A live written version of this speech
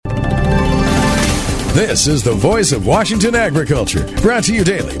This is the voice of Washington agriculture, brought to you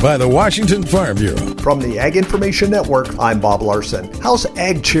daily by the Washington Farm Bureau. From the Ag Information Network, I'm Bob Larson. House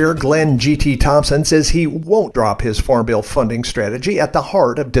Ag Chair Glenn G.T. Thompson says he won't drop his Farm Bill funding strategy at the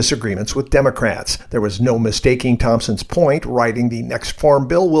heart of disagreements with Democrats. There was no mistaking Thompson's point, writing the next Farm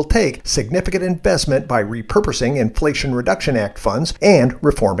Bill will take significant investment by repurposing Inflation Reduction Act funds and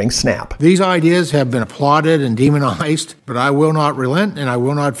reforming SNAP. These ideas have been applauded and demonized, but I will not relent and I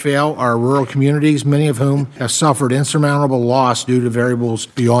will not fail our rural communities, many of whom have suffered insurmountable loss due to variables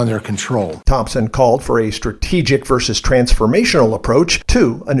beyond their control. Thompson called for a strategic versus transformational approach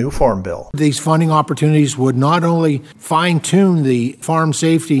to a new Farm Bill. These funding opportunities would not only fine-tune the farm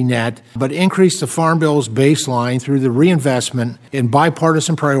safety net, but increase the Farm Bill's baseline through the reinvestment in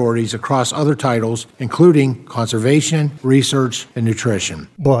bipartisan priorities across other titles, including conservation, research, and nutrition.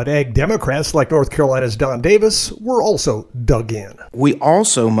 But Ag Democrats like North Carolina's Don Davis were also dug in. We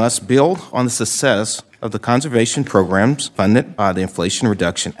also must build on the success of the conservation programs funded by the Inflation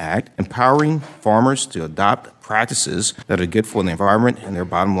Reduction Act, empowering farmers to adopt practices that are good for the environment and their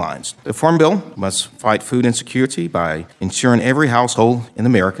bottom lines. The Farm Bill must fight food insecurity by ensuring every household in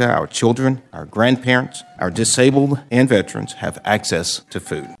America, our children, our grandparents, our disabled, and veterans have access to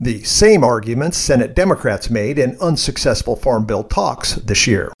food. The same arguments Senate Democrats made in unsuccessful Farm Bill talks this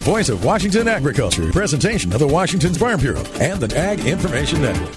year. Voice of Washington agriculture, presentation of the Washington Farm Bureau and the Ag Information Network.